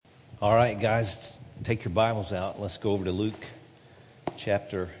All right, guys, take your Bibles out. Let's go over to Luke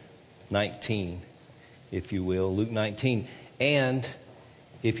chapter 19, if you will. Luke 19. And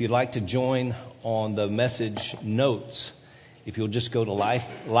if you'd like to join on the message notes, if you'll just go to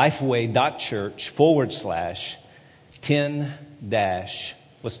lifeway.church/10-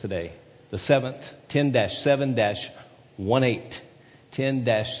 what's today? The 7th, 10-7-18.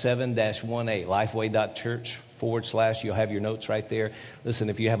 10-7-18, lifeway.church/ you'll have your notes right there.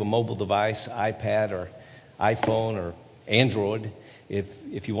 Listen, if you have a mobile device, iPad or iPhone or Android,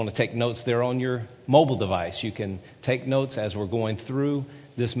 if you want to take notes there on your mobile device, you can take notes as we're going through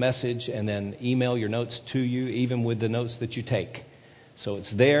this message and then email your notes to you, even with the notes that you take. So it's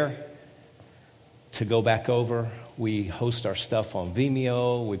there to go back over. We host our stuff on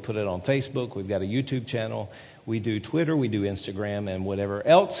Vimeo. We put it on Facebook. We've got a YouTube channel. We do Twitter, we do Instagram, and whatever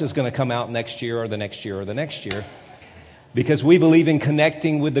else is going to come out next year or the next year or the next year, because we believe in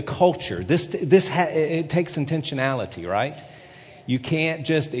connecting with the culture. It takes intentionality, right? You can't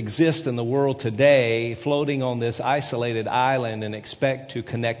just exist in the world today floating on this isolated island and expect to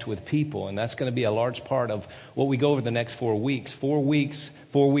connect with people, and that's going to be a large part of what we go over the next 4 weeks.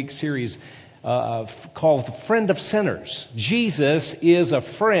 4-week series called Friend of Sinners. Jesus is a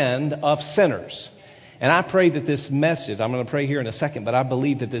friend of sinners. And I pray that this message, I'm going to pray here in a second, but I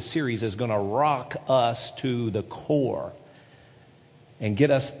believe that this series is going to rock us to the core and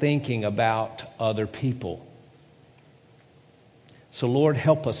get us thinking about other people. So Lord,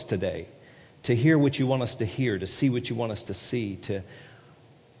 help us today to hear what you want us to hear, to see what you want us to see, to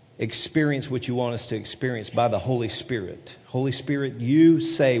experience what you want us to experience by the Holy Spirit. Holy Spirit, you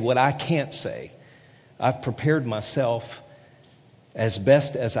say what I can't say. I've prepared myself as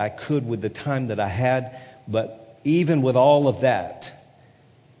best as I could with the time that I had, but even with all of that,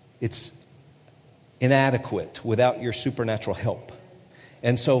 it's inadequate without your supernatural help.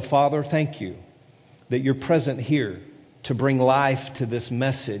 And so, Father, thank you that you're present here to bring life to this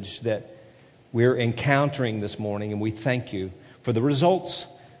message that we're encountering this morning, and we thank you for the results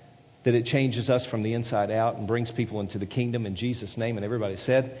that it changes us from the inside out and brings people into the kingdom in Jesus' name. And everybody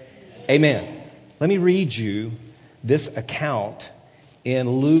said, Amen. Let me read you this account in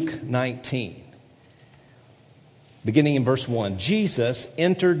Luke 19, beginning in verse 1. Jesus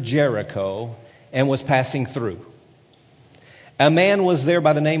entered Jericho and was passing through. A man was there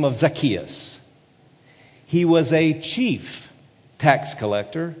by the name of Zacchaeus. He was a chief tax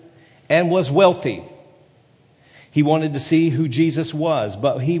collector and was wealthy. He wanted to see who Jesus was,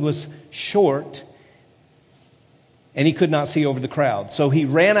 but he was short and he could not see over the crowd. So he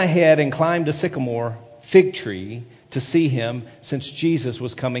ran ahead and climbed a sycamore fig tree to see him, since Jesus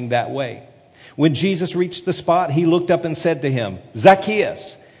was coming that way. When Jesus reached the spot, he looked up and said to him,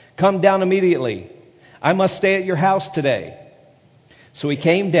 Zacchaeus, come down immediately. I must stay at your house today. So he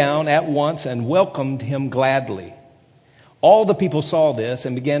came down at once and welcomed him gladly. All the people saw this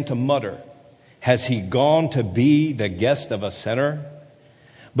and began to mutter, has he gone to be the guest of a sinner?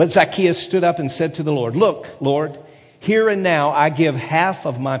 But Zacchaeus stood up and said to the Lord, look, Lord, here and now I give half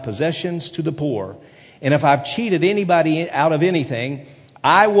of my possessions to the poor. And if I've cheated anybody out of anything,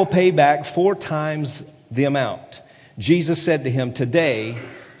 I will pay back 4 times the amount. Jesus said to him, today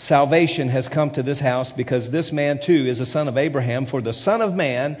salvation has come to this house, because this man too is a son of Abraham. For the Son of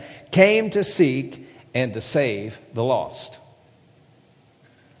Man came to seek and to save the lost.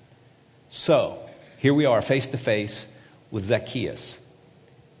 So here we are face to face with Zacchaeus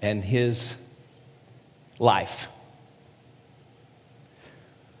and his life.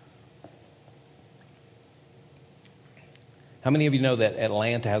 How many of you know that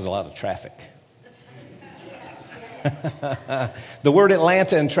Atlanta has a lot of traffic? The word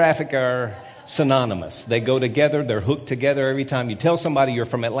Atlanta and traffic are synonymous. They go together. They're hooked together. Every time you tell somebody you're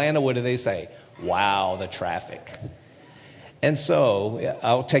from Atlanta, what do they say? Wow, the traffic. And so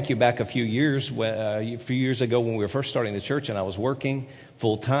I'll take you back a few years ago when we were first starting the church, and I was working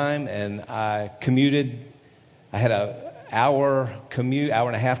full time, and I commuted. I had an hour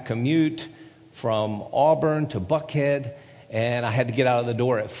and a half commute from Auburn to Buckhead. And I had to get out of the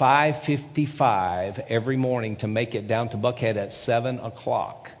door at 5:55 every morning to make it down to Buckhead at 7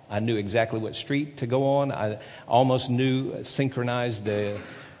 o'clock. I knew exactly what street to go on. I almost synchronized the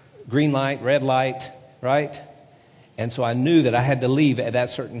green light, red light, right? And so I knew that I had to leave at that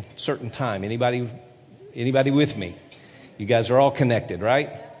certain time. Anybody with me? You guys are all connected, right?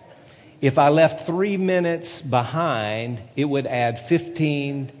 If I left 3 minutes behind, it would add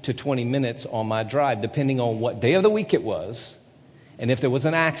 15 to 20 minutes on my drive, depending on what day of the week it was and if there was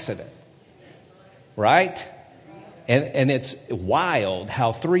an accident. Right? And it's wild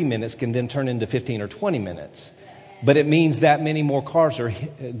how 3 minutes can then turn into 15 or 20 minutes. but it means that many more cars are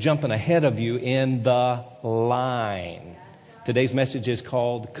jumping ahead of you in the line. Today's message is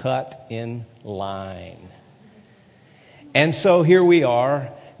called Cut in Line. And so here we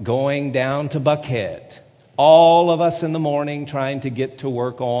are going down to Buckhead. All of us in the morning trying to get to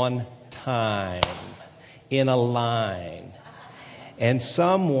work on time in a line. And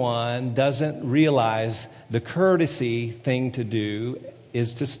someone doesn't realize the courtesy thing to do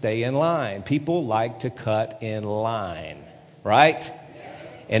is to stay in line. People like to cut in line, right?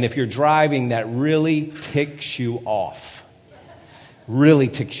 And if you're driving, that really ticks you off. Really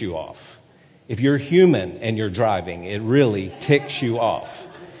ticks you off. If you're human and you're driving, it really ticks you off.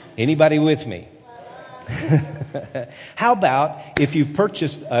 Anybody with me? How about if you've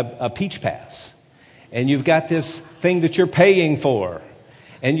purchased a Peach Pass and you've got this thing that you're paying for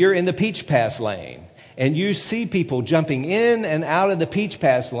and you're in the Peach Pass lane and you see people jumping in and out of the Peach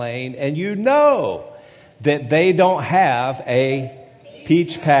Pass lane and you know that they don't have a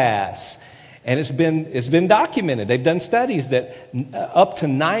Peach Pass. And it's been documented. They've done studies that up to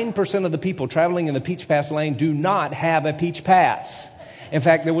 9% of the people traveling in the Peach Pass lane do not have a Peach Pass. In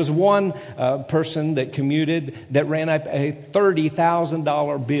fact, there was one person that commuted that ran up a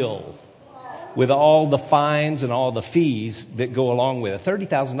 $30,000 bill with all the fines and all the fees that go along with it.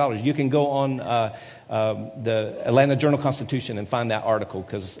 $30,000. You can go on the Atlanta Journal-Constitution and find that article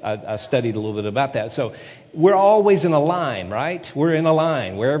because I studied a little bit about that. So we're always in a line, right? We're in a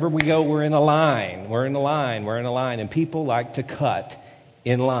line. Wherever we go, we're in a line. We're in a line. We're in a line. And people like to cut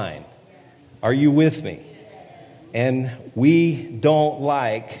in line. Are you with me? And we don't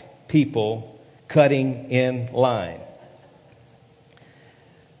like people cutting in line.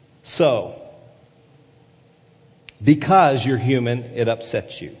 So, because you're human, it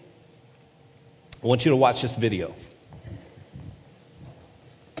upsets you. I want you to watch this video.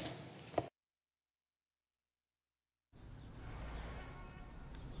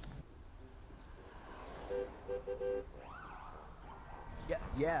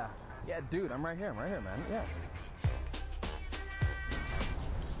 Yeah, dude, I'm right here, man, yeah.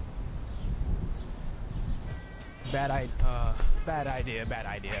 Bad idea.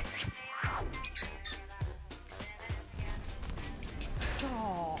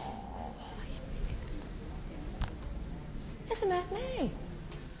 Oh. It's a matinee.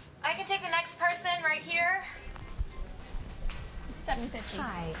 I can take the next person right here. It's $7.50.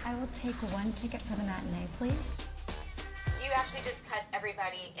 Hi, I will take one ticket for the matinee, please. You actually just cut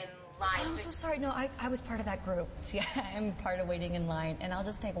everybody in line. I'm so sorry. No, I was part of that group. See, I'm part of waiting in line, and I'll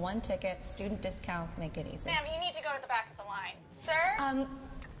just take one ticket, student discount, make it easy. Ma'am, you need to go to the back of the line. Sir?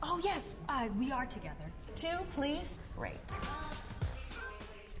 Oh yes, we are together. 2, please. Great.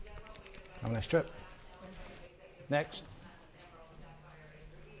 Have a nice trip. Next.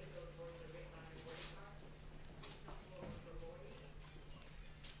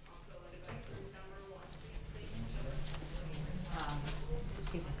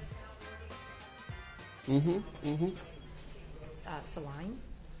 Excuse me. Saline?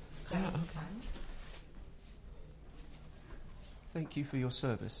 Yeah, okay. Thank you for your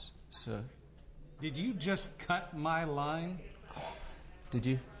service, sir. Did you just cut my line? Did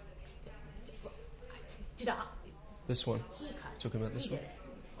you? Did I? This one? He cut. Talking about this He one? did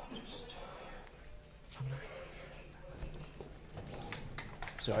it. Just...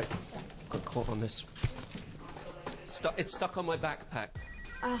 Sorry, got caught on this. It's stuck on my backpack.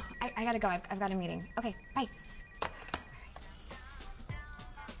 Oh, I gotta go. I've got a meeting. Okay, bye. All right.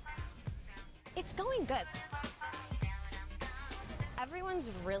 It's going good.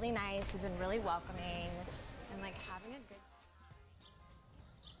 Everyone's really nice. They've been really welcoming and like having a good.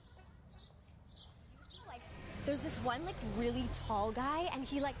 Like, there's this one like really tall guy, and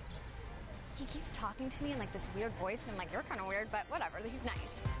he keeps talking to me in like this weird voice, and I'm like, you're kind of weird, but whatever. He's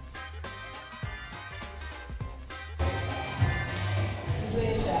nice.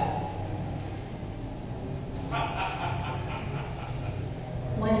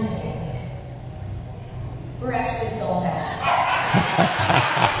 One ticket, please. We're actually sold out.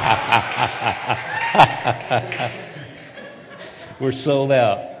 We're sold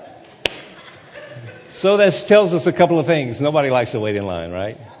out. So this tells us a couple of things. Nobody likes to wait in line,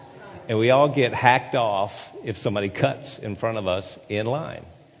 right? And we all get hacked off if somebody cuts in front of us in line.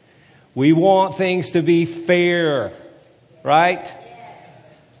 We want things to be fair, right?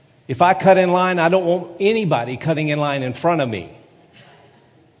 If I cut in line, I don't want anybody cutting in line in front of me.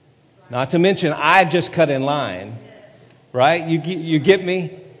 Not to mention, I just cut in line, right? You get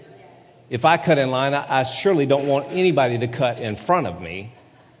me? If I cut in line, I surely don't want anybody to cut in front of me.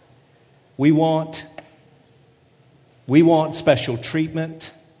 We want special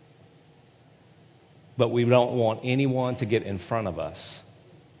treatment. but we don't want anyone to get in front of us.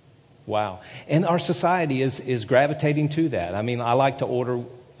 Wow. And our society is gravitating to that. I mean, I like to order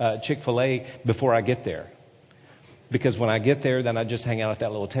Chick-fil-A before I get there. Because when I get there, then I just hang out at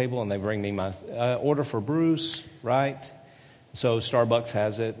that little table and they bring me my order for Bruce, right? So Starbucks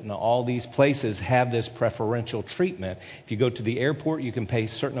has it, and all these places have this preferential treatment. If you go to the airport, you can pay a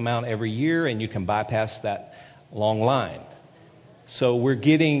certain amount every year and you can bypass that long line. So we're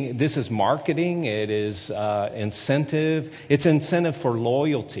getting, this is marketing, it is incentive. It's incentive for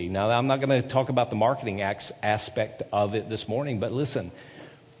loyalty. Now, I'm not going to talk about the marketing aspect of it this morning, but listen,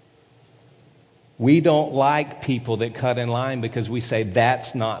 we don't like people that cut in line because we say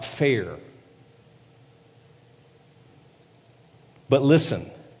that's not fair. But listen,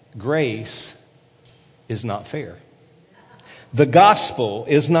 grace is not fair. The gospel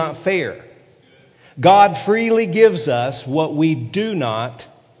is not fair. God freely gives us what we do not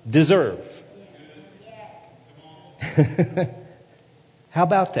deserve. How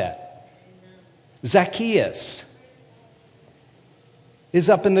about that? Zacchaeus is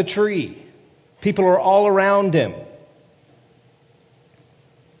up in the tree. People are all around him.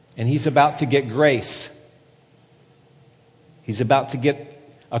 And he's about to get grace. He's about to get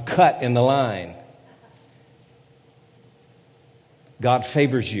a cut in the line. God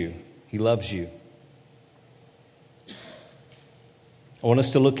favors you. He loves you. I want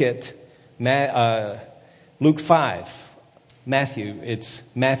us to look at Luke 5. Matthew. It's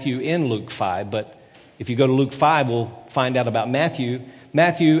Matthew in Luke 5, but if you go to Luke 5, we'll find out about Matthew.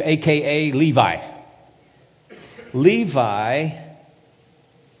 Matthew, a.k.a. Levi. Levi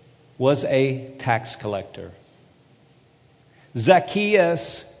was a tax collector.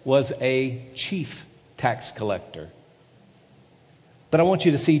 Zacchaeus was a chief tax collector. But I want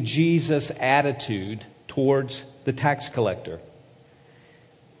you to see Jesus' attitude towards the tax collector.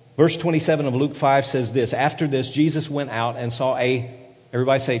 Verse 27 of Luke 5 says this: after this, Jesus went out and saw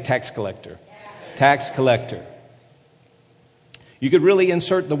everybody say tax collector. Tax collector. You could really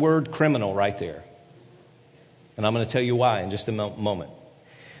insert the word criminal right there. And I'm going to tell you why in just a moment.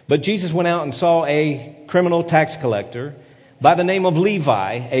 But Jesus went out and saw a criminal tax collector by the name of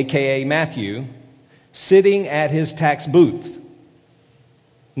Levi, a.k.a. Matthew, sitting at his tax booth.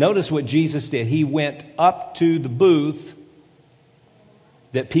 Notice what Jesus did. He went up to the booth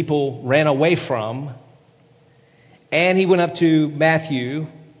that people ran away from, and he went up to Matthew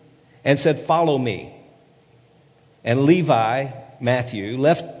and said, "Follow me." And Levi, Matthew,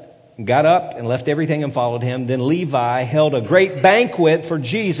 got up and left everything and followed him. Then Levi held a great banquet for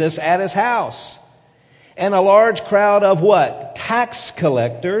Jesus at his house. And a large crowd of what? Tax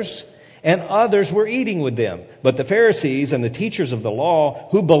collectors and others were eating with them. But the Pharisees and the teachers of the law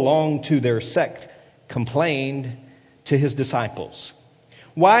who belonged to their sect complained to his disciples,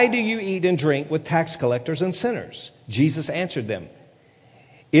 "Why do you eat and drink with tax collectors and sinners?" Jesus answered them,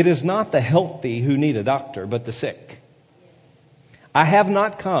 "It is not the healthy who need a doctor, but the sick. I have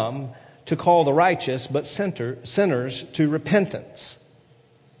not come to call the righteous, but sinners to repentance."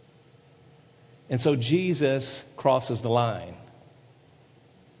 And so Jesus crosses the line.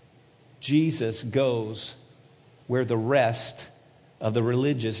 Jesus goes where the rest of the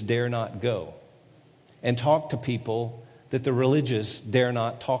religious dare not go and talk to people that the religious dare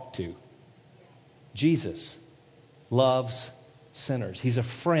not talk to. Jesus loves sinners. He's a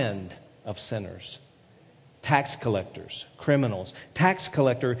friend of sinners. Tax collectors, criminals. Tax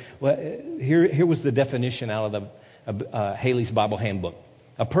collector, well, here was the definition out of Haley's Bible Handbook.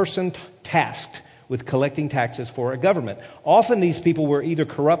 A person tasked with collecting taxes for a government. Often these people were either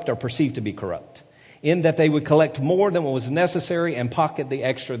corrupt or perceived to be corrupt, in that they would collect more than what was necessary and pocket the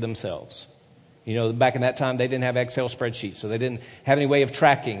extra themselves. You know, back in that time, they didn't have Excel spreadsheets, so they didn't have any way of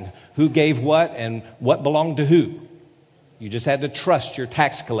tracking who gave what and what belonged to who. You just had to trust your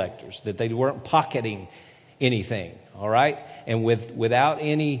tax collectors, that they weren't pocketing anything, all right? And without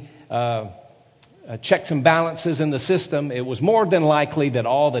any checks and balances in the system, it was more than likely that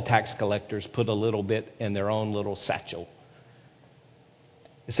all the tax collectors put a little bit in their own little satchel.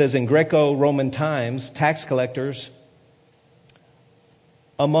 It says in Greco-Roman times, tax collectors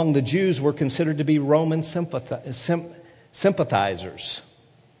among the Jews were considered to be Roman sympathizers.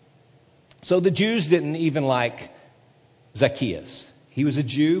 So the Jews didn't even like Zacchaeus. He was a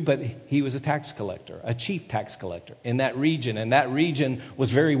Jew, but he was a tax collector, a chief tax collector in that region. And that region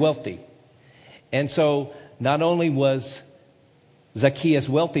was very wealthy. And so not only was Zacchaeus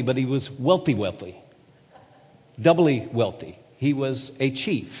wealthy, but he was wealthy. Doubly wealthy. He was a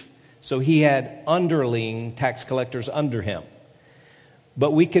chief. So he had underling tax collectors under him.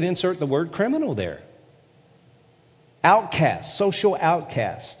 But we could insert the word criminal there. Outcast, social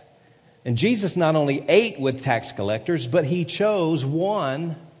outcast. And Jesus not only ate with tax collectors, but he chose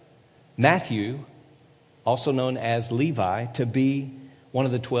one, Matthew, also known as Levi, to be one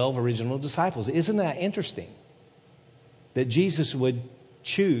of the 12 original disciples. Isn't that interesting? That Jesus would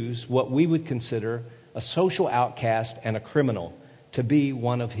choose what we would consider a social outcast and a criminal to be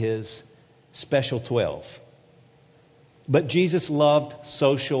one of his special 12. But Jesus loved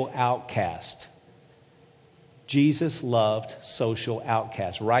social outcast. Jesus loved social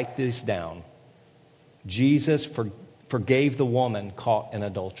outcasts. Write this down. Jesus forgave the woman caught in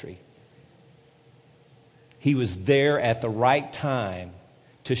adultery. He was there at the right time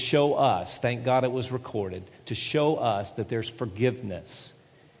to show us, thank God it was recorded, to show us that there's forgiveness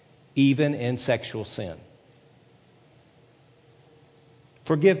even in sexual sin.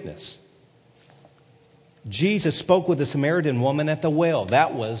 Forgiveness. Jesus spoke with the Samaritan woman at the well.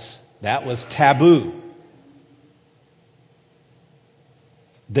 That was taboo.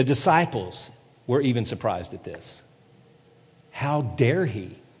 The disciples were even surprised at this. How dare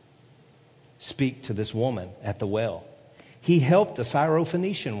he speak to this woman at the well? He helped the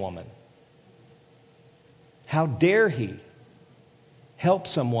Syrophoenician woman. How dare he help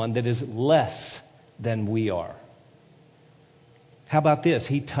someone that is less than we are? How about this?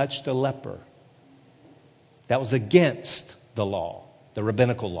 He touched a leper. That was against the law, the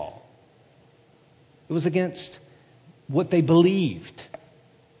rabbinical law. It was against what they believed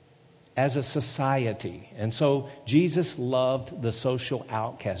as a society. And so Jesus loved the social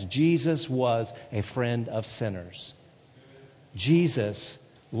outcast. Jesus was a friend of sinners. Jesus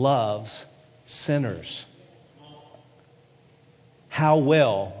loves sinners. How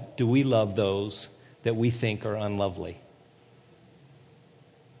well do we love those that we think are unlovely?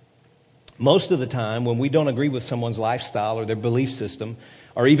 Most of the time, when we don't agree with someone's lifestyle or their belief system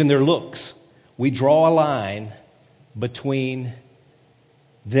or even their looks, we draw a line between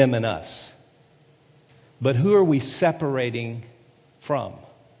them and us. But who are we separating from?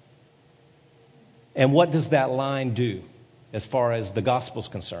 And what does that line do as far as the gospel's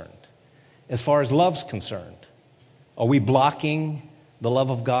concerned? As far as love's concerned? Are we blocking the love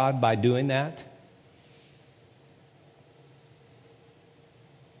of God by doing that?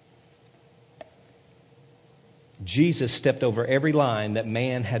 Jesus stepped over every line that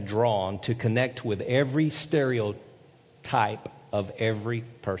man had drawn to connect with every stereotype of every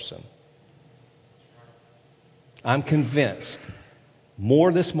person. I'm convinced,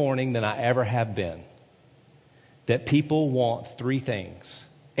 more this morning than I ever have been, that people want three things.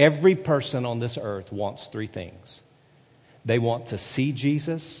 Every person on this earth wants three things. They want to see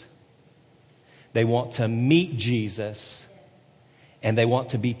Jesus, they want to meet Jesus, and they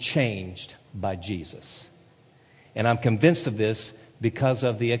want to be changed by Jesus. And I'm convinced of this because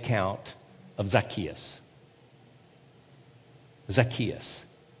of the account of Zacchaeus. Zacchaeus.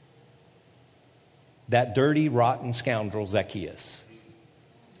 That dirty, rotten scoundrel Zacchaeus.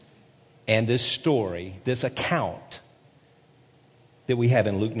 And this story, this account that we have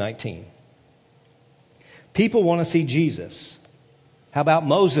in Luke 19. People want to see Jesus. How about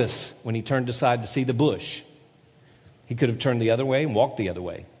Moses when he turned aside to see the bush? He could have turned the other way and walked the other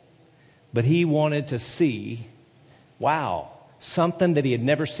way. But he wanted to see, wow, something that he had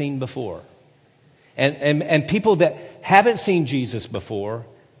never seen before. And people that haven't seen Jesus before,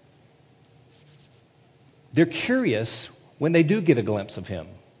 they're curious when they do get a glimpse of him.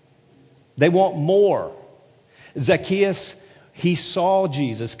 They want more. Zacchaeus, he saw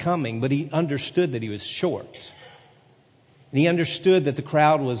Jesus coming, but he understood that he was short. And he understood that the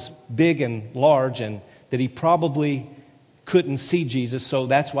crowd was big and large and that he probably couldn't see Jesus, so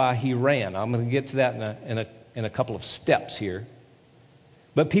that's why he ran. I'm going to get to that in a couple of steps here.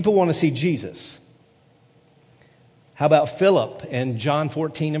 But people want to see Jesus. How about Philip in John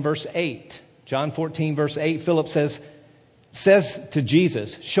 14 and verse 8? John 14 verse 8, Philip says to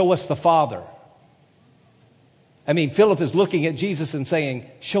Jesus, "Show us the Father." I mean, Philip is looking at Jesus and saying,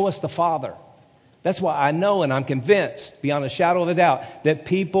 "Show us the Father." That's why I know and I'm convinced, beyond a shadow of a doubt, that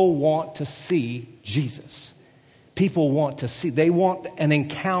people want to see Jesus. People want to see, they want an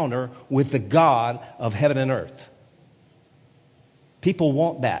encounter with the God of heaven and earth. People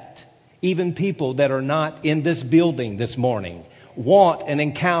want that. Even people that are not in this building this morning want an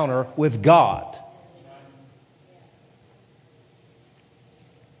encounter with God.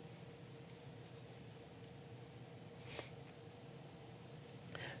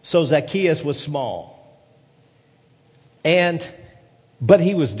 So Zacchaeus was small, but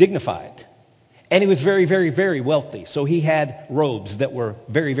he was dignified. And he was very, very, very wealthy. So he had robes that were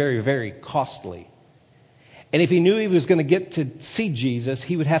very, very, very costly. And if he knew he was going to get to see Jesus,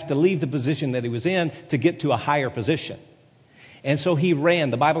 he would have to leave the position that he was in to get to a higher position. And so he ran.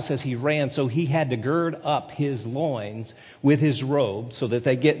 The Bible says he ran, so he had to gird up his loins with his robe so that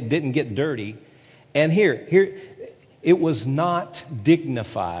they didn't get dirty. And here, it was not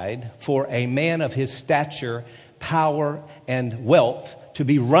dignified for a man of his stature, power, and wealth to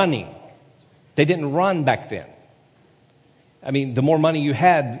be running. They didn't run back then. I mean, the more money you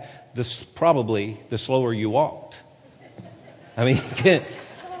had, probably the slower you walked. I mean,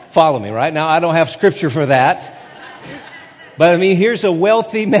 follow me, right? Now, I don't have scripture for that. But I mean, here's a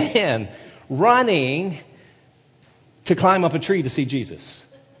wealthy man running to climb up a tree to see Jesus.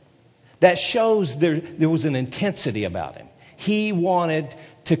 That shows there was an intensity about him. He wanted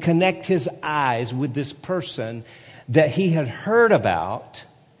to connect his eyes with this person that he had heard about.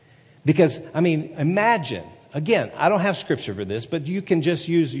 Because, I mean, imagine, again, I don't have scripture for this, but you can just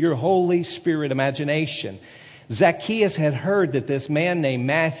use your Holy Spirit imagination. Zacchaeus had heard that this man named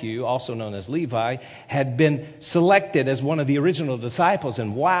Matthew, also known as Levi, had been selected as one of the original disciples.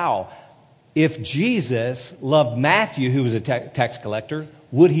 And wow, if Jesus loved Matthew, who was a tax collector,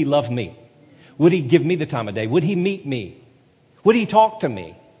 would he love me? Would he give me the time of day? Would he meet me? Would he talk to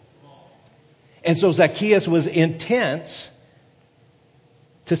me? And so Zacchaeus was intense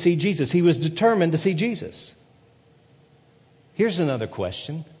to see Jesus. He was determined to see Jesus. Here's another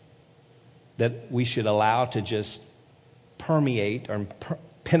question that we should allow to just permeate or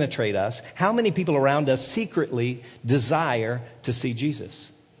penetrate us. How many people around us secretly desire to see Jesus?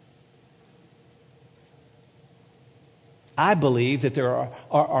 I believe that there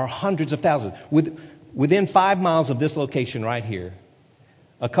are hundreds of thousands. Within 5 miles of this location right here,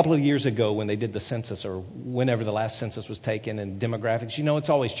 a couple of years ago when they did the census, or whenever the last census was taken, and demographics, you know, it's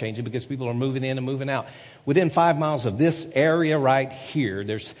always changing because people are moving in and moving out. Within 5 miles of this area right here,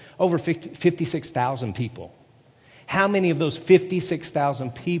 there's over 56,000 people. How many of those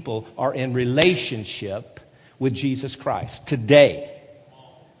 56,000 people are in relationship with Jesus Christ today?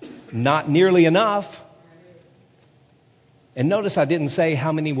 Not nearly enough. And notice I didn't say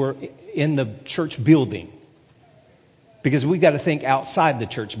how many were in the church building, because we've got to think outside the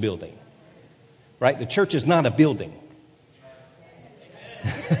church building, right? The church is not a building,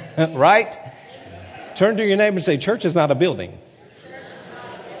 right? Turn to your neighbor and say, church is not a building.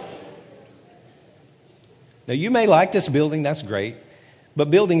 Now, you may like this building, that's great,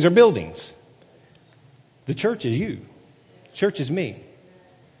 but buildings are buildings. The church is you. Church is me.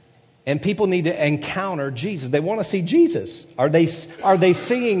 And people need to encounter Jesus. They want to see Jesus. Are they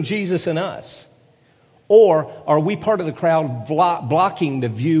seeing Jesus in us? Or are we part of the crowd blocking the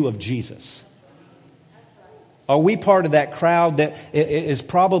view of Jesus? Are we part of that crowd that is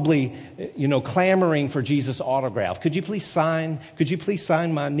probably, clamoring for Jesus' autograph? Could you please sign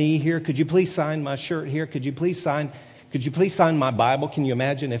my knee here? Could you please sign my shirt here? Could you please sign my Bible? Can you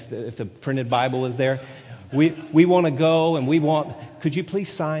imagine if the printed Bible is there? We want to go and could you please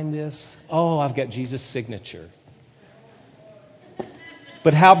sign this? Oh, I've got Jesus' signature.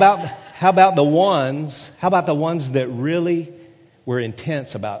 But how about the ones that really were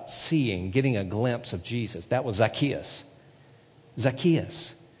intense about getting a glimpse of Jesus? That was Zacchaeus.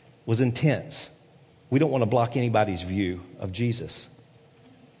 Zacchaeus was intense. We don't want to block anybody's view of Jesus.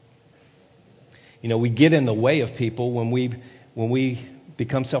 We get in the way of people when we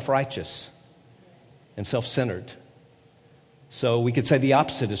become self-righteous and self-centered. So we could say the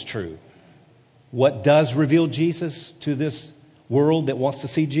opposite is true. What does reveal Jesus to this world that wants to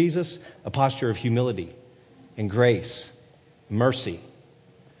see Jesus? A posture of humility and grace, mercy.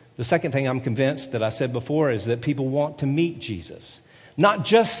 The second thing I'm convinced that I said before is that people want to meet Jesus. Not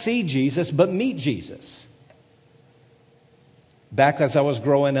just see Jesus, but meet Jesus. Back as I was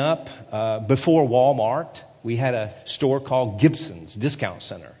growing up, before Walmart, we had a store called Gibson's Discount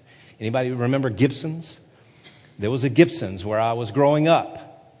Center. Anybody remember Gibson's? There was a Gibson's where I was growing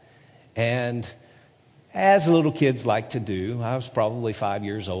up. And as little kids like to do, I was probably 5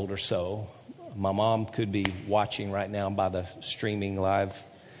 years old or so. My mom could be watching right now by the streaming live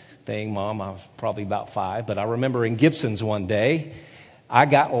thing. Mom, I was probably about 5. But I remember in Gibson's one day, I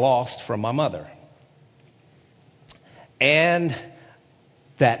got lost from my mother. And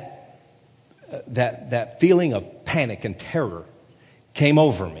that feeling of panic and terror came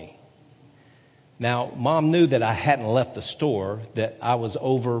over me. Now, Mom knew that I hadn't left the store, that I was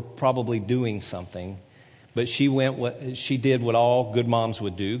over probably doing something. But she did what all good moms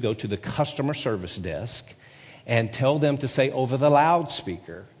would do, go to the customer service desk and tell them to say over the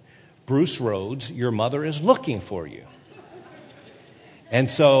loudspeaker, Bruce Rhodes, your mother is looking for you. And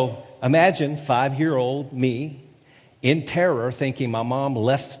so imagine 5-year-old me in terror thinking my mom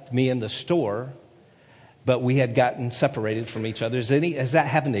left me in the store, but we had gotten separated from each other. Has that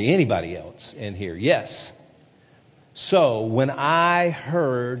happened to anybody else in here? Yes. So when I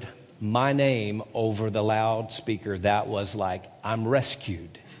heard my name over the loudspeaker, that was like, I'm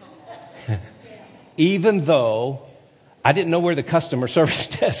rescued. Even though I didn't know where the customer service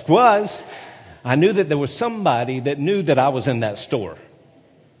desk was, I knew that there was somebody that knew that I was in that store.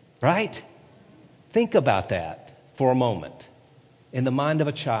 Right? Think about that for a moment. In the mind of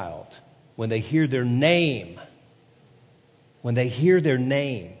a child, when they hear their name,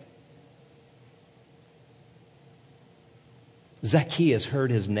 Zacchaeus heard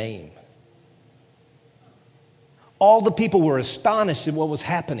his name. All the people were astonished at what was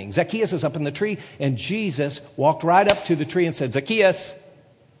happening. Zacchaeus is up in the tree, and Jesus walked right up to the tree and said, Zacchaeus,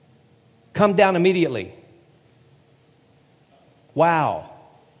 come down immediately. Wow,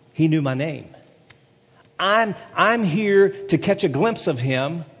 he knew my name. I'm here to catch a glimpse of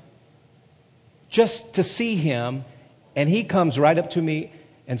him, just to see him, and he comes right up to me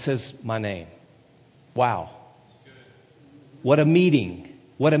and says my name. Wow. What a meeting.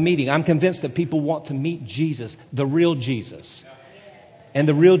 What a meeting. I'm convinced that people want to meet Jesus, the real Jesus. And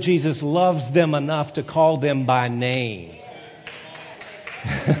the real Jesus loves them enough to call them by name.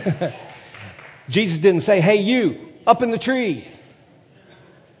 Jesus didn't say, hey, you, up in the tree.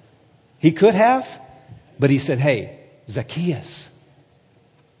 He could have, but he said, hey, Zacchaeus.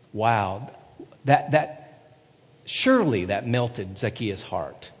 Wow. Surely that melted Zacchaeus'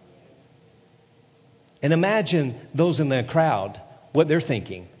 heart. And imagine those in the crowd, what they're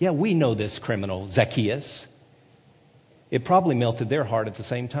thinking. Yeah, we know this criminal, Zacchaeus. It probably melted their heart at the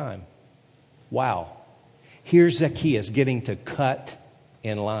same time. Wow. Here's Zacchaeus getting to cut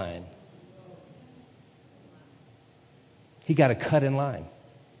in line. He got to cut in line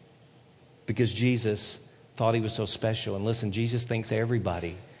because Jesus thought he was so special. And listen, Jesus thinks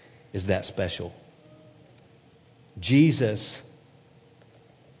everybody is that special. Jesus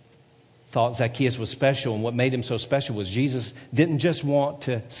thought Zacchaeus was special, and what made him so special was Jesus didn't just want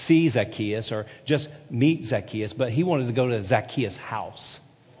to see Zacchaeus or just meet Zacchaeus, but he wanted to go to Zacchaeus' house.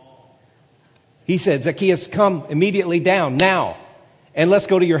 He said, Zacchaeus, come immediately down now, and let's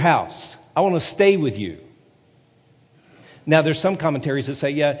go to your house. I want to stay with you. Now, there's some commentaries that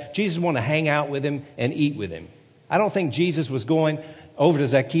say, yeah, Jesus wanted to hang out with him and eat with him. I don't think Jesus was going over to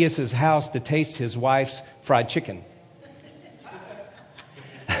Zacchaeus' house to taste his wife's fried chicken.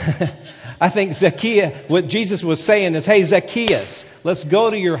 I think what Jesus was saying is, hey, Zacchaeus, let's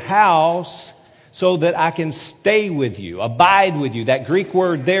go to your house so that I can stay with you, abide with you. That Greek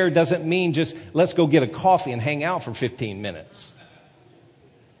word there doesn't mean just let's go get a coffee and hang out for 15 minutes.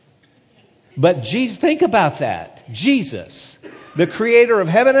 But Jesus, think about that. Jesus, the creator of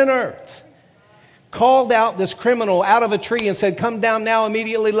heaven and earth, called out this criminal out of a tree and said, come down now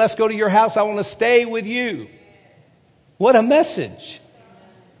immediately. Let's go to your house. I want to stay with you. What a message.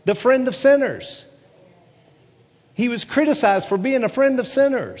 The friend of sinners. He was criticized for being a friend of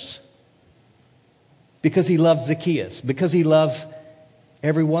sinners because he loved Zacchaeus, because he loves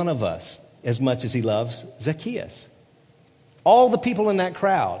every one of us as much as he loves Zacchaeus. All the people in that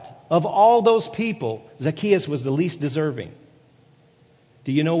crowd, of all those people, Zacchaeus was the least deserving.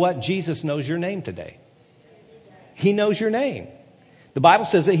 Do you know what? Jesus knows your name today. He knows your name. The Bible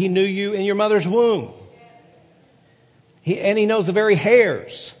says that he knew you in your mother's womb. And he knows the very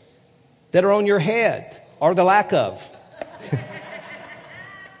hairs that are on your head, or the lack of.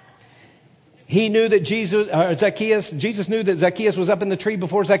 He knew that Jesus knew that Zacchaeus was up in the tree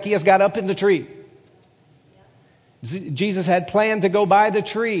before Zacchaeus got up in the tree. Jesus had planned to go by the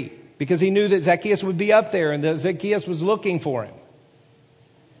tree because he knew that Zacchaeus would be up there and that Zacchaeus was looking for him.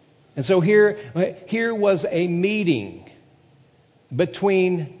 And so here was a meeting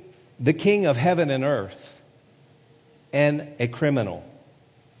between the King of heaven and earth and a criminal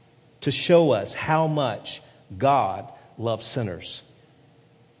to show us how much God loves sinners.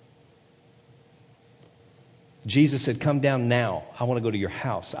 Jesus said, come down now. I want to go to your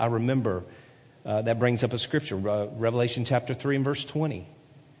house. I remember that brings up a scripture, Revelation chapter 3 and verse 20.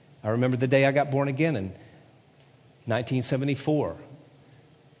 I remember the day I got born again in 1974,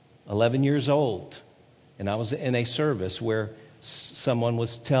 11 years old. And I was in a service where someone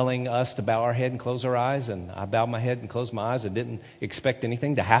was telling us to bow our head and close our eyes, and I bowed my head and closed my eyes. I didn't expect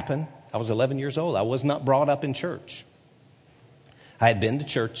anything to happen. I was 11 years old. I was not brought up in church. I had been to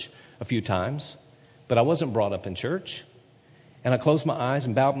church a few times, but I wasn't brought up in church. And I closed my eyes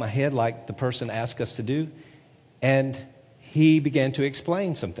and bowed my head like the person asked us to do, and he began to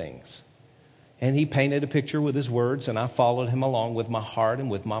explain some things. And he painted a picture with his words, and I followed him along with my heart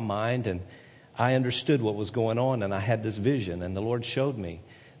and with my mind, and I understood what was going on, and I had this vision, and the Lord showed me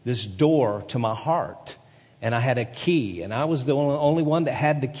this door to my heart, and I had a key, and I was the only one that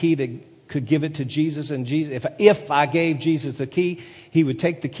had the key to could give it to Jesus, and Jesus, if I gave Jesus the key, he would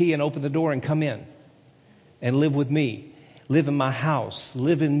take the key and open the door and come in and live with me, live in my house,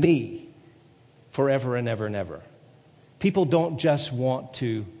 live in me forever and ever and ever. People don't just want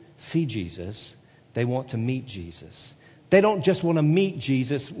to see Jesus, they want to meet Jesus. They don't just want to meet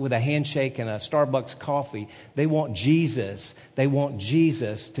Jesus with a handshake and a Starbucks coffee. They want Jesus. They want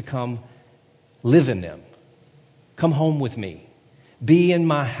Jesus to come live in them. Come home with me. Be in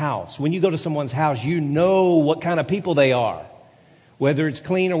my house. When you go to someone's house, you know what kind of people they are, whether it's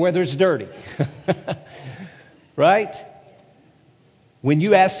clean or whether it's dirty. Right? When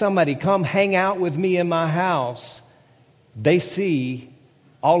you ask somebody, come hang out with me in my house, they see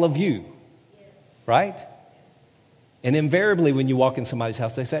all of you. Right? And invariably, when you walk in somebody's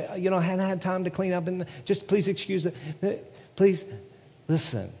house, they say, I hadn't had time to clean up, and just please excuse it. Please,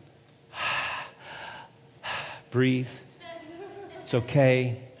 listen. Breathe. It's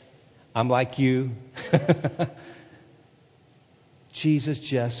okay. I'm like you. Jesus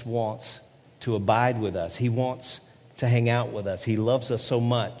just wants to abide with us. He wants to hang out with us. He loves us so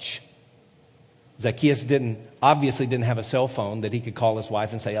much. Zacchaeus obviously didn't have a cell phone that he could call his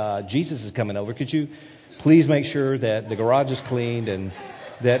wife and say, Jesus is coming over. Could you please make sure that the garage is cleaned and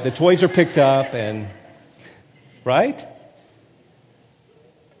that the toys are picked up, and right?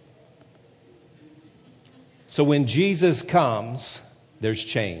 So when Jesus comes, there's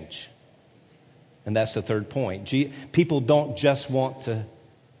change. And that's the third point. People don't just want to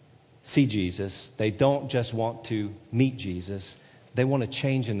see Jesus. They don't just want to meet Jesus. They want a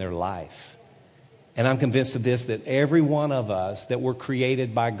change in their life. And I'm convinced of this, that every one of us that were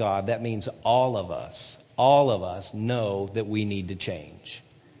created by God, that means all of us know that we need to change.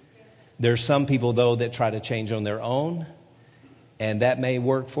 There's some people, though, that try to change on their own, and that may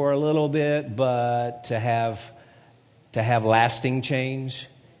work for a little bit, but to have lasting change,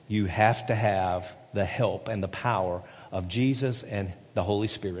 you have to have the help and the power of Jesus and the Holy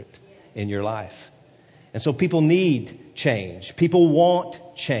Spirit in your life. And so people need change. People want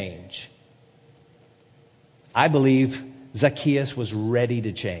change. I believe Zacchaeus was ready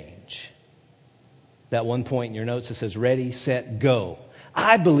to change. That one point in your notes that says, ready, set, go.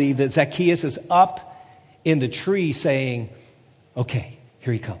 I believe that Zacchaeus is up in the tree saying, okay,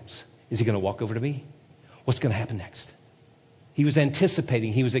 here he comes. Is he going to walk over to me? What's going to happen next? He was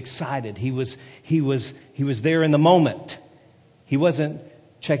anticipating. He was excited. He was there in the moment. He wasn't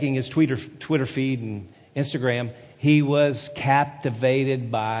checking his Twitter feed and Instagram. He was captivated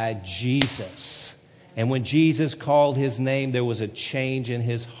by Jesus. And when Jesus called his name, there was a change in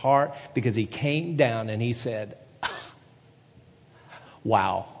his heart, because he came down and he said,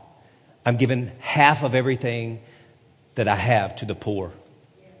 wow, I'm giving half of everything that I have to the poor.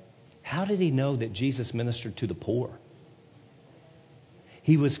 How did he know that Jesus ministered to the poor?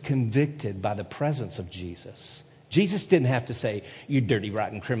 He was convicted by the presence of Jesus. Jesus didn't have to say, you dirty,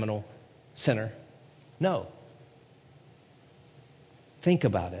 rotten criminal, sinner. No. Think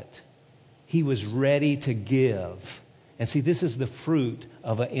about it. He was ready to give. And see, this is the fruit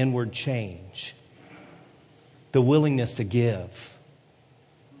of an inward change. The willingness to give.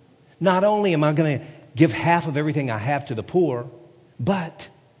 Not only am I going to give half of everything I have to the poor, but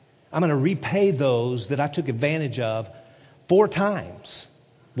I'm going to repay those that I took advantage of 4 times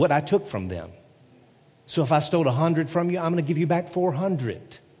what I took from them. So if I stole 100 from you, I'm going to give you back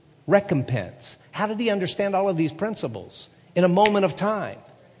 400. Recompense. How did he understand all of these principles? In a moment of time.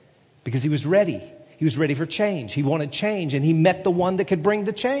 Because he was ready. He was ready for change. He wanted change, and he met the one that could bring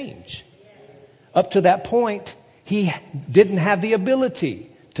the change. Up to that point, he didn't have the ability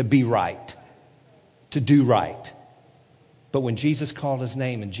to be right, to do right. But when Jesus called his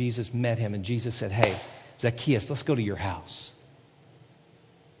name and Jesus met him and Jesus said, hey, Zacchaeus, let's go to your house.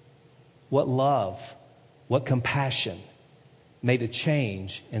 What love, what compassion made a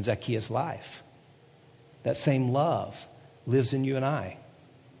change in Zacchaeus' life. That same love lives in you and I.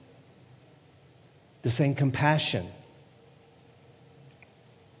 The same compassion.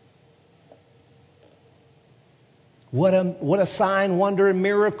 What a sign, wonder, and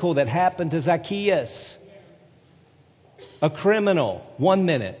miracle that happened to Zacchaeus. A criminal, 1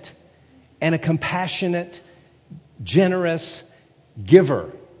 minute, and a compassionate, generous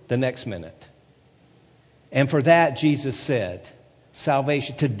giver the next minute. And for that, Jesus said,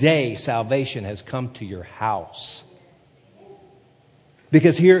 today salvation has come to your house.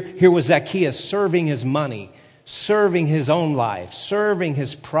 Because here was Zacchaeus serving his money, serving his own life, serving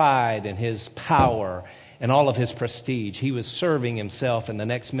his pride and his power and all of his prestige. He was serving himself, and the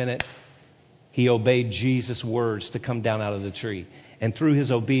next minute he obeyed Jesus' words to come down out of the tree. And through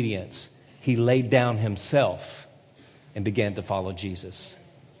his obedience, he laid down himself and began to follow Jesus.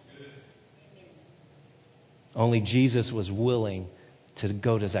 Only Jesus was willing to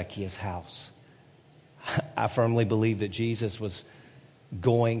go to Zacchaeus' house. I firmly believe that Jesus was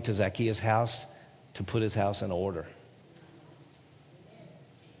going to Zacchaeus' house to put his house in order.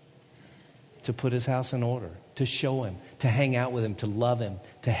 To put his house in order, to show him, to hang out with him, to love him,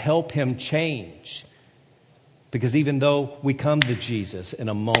 to help him change. Because even though we come to Jesus in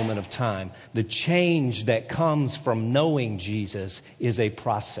a moment of time, the change that comes from knowing Jesus is a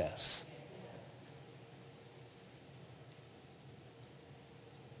process.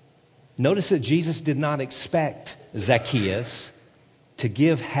 Notice that Jesus did not expect Zacchaeus to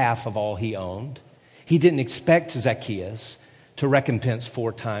give half of all he owned. He didn't expect Zacchaeus to recompense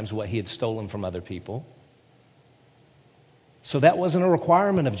 4 times what he had stolen from other people. So that wasn't a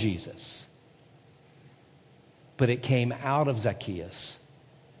requirement of Jesus. But it came out of Zacchaeus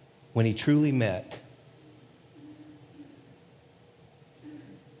when he truly met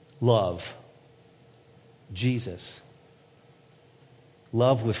love, Jesus.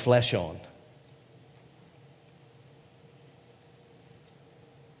 Love with flesh on.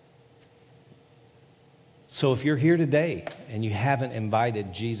 So if you're here today and you haven't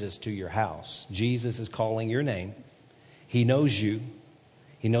invited Jesus to your house, Jesus is calling your name. He knows you.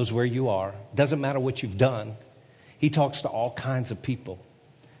 He knows where you are. Doesn't matter what you've done. He talks to all kinds of people.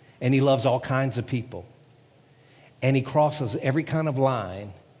 And he loves all kinds of people. And he crosses every kind of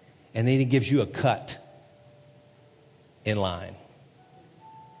line. And then he gives you a cut in line.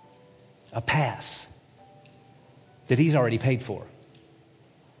 A pass that he's already paid for.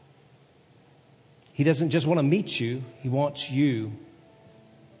 He doesn't just want to meet you. He wants you,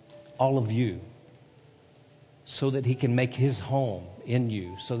 all of you, so that he can make his home in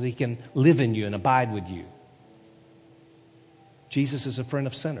you, so that he can live in you and abide with you. Jesus is a friend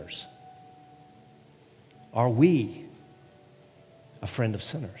of sinners. Are we a friend of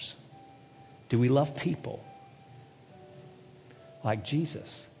sinners? Do we love people like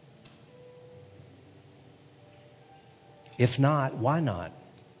Jesus? If not, why not?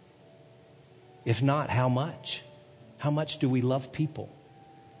 If not, how much? How much do we love people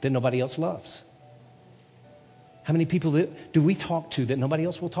that nobody else loves? How many people do we talk to that nobody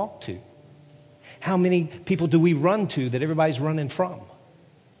else will talk to? How many people do we run to that everybody's running from?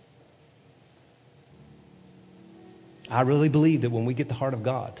 I really believe that when we get the heart of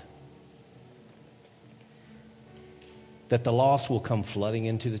God, that the lost will come flooding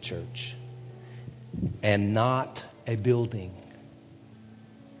into the church and not a building.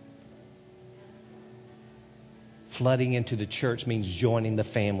 Flooding into the church means joining the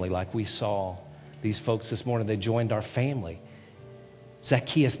family, like we saw these folks this morning. They joined our family.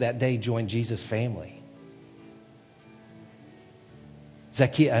 Zacchaeus that day joined Jesus' family.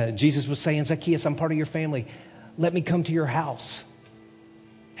 Jesus was saying, Zacchaeus, I'm part of your family. Let me come to your house.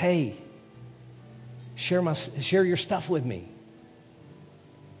 Hey, share your stuff with me.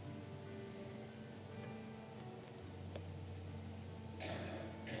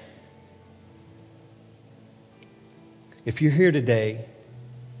 If you're here today,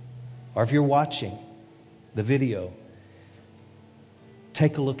 or if you're watching the video,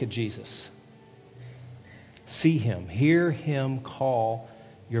 take a look at Jesus. See him. Hear him call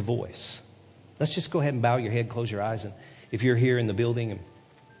your voice. Let's just go ahead and bow your head, close your eyes. And if you're here in the building, and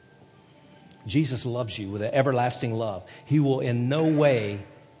Jesus loves you with an everlasting love. He will in no way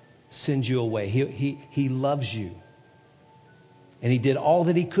send you away. He loves you. And he did all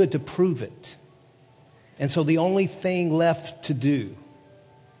that he could to prove it. And so the only thing left to do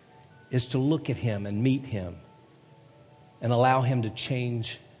is to look at him and meet him and allow him to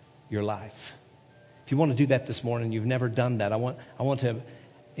change your life. If you want to do that this morning, you've never done that, I want to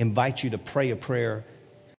invite you to pray a prayer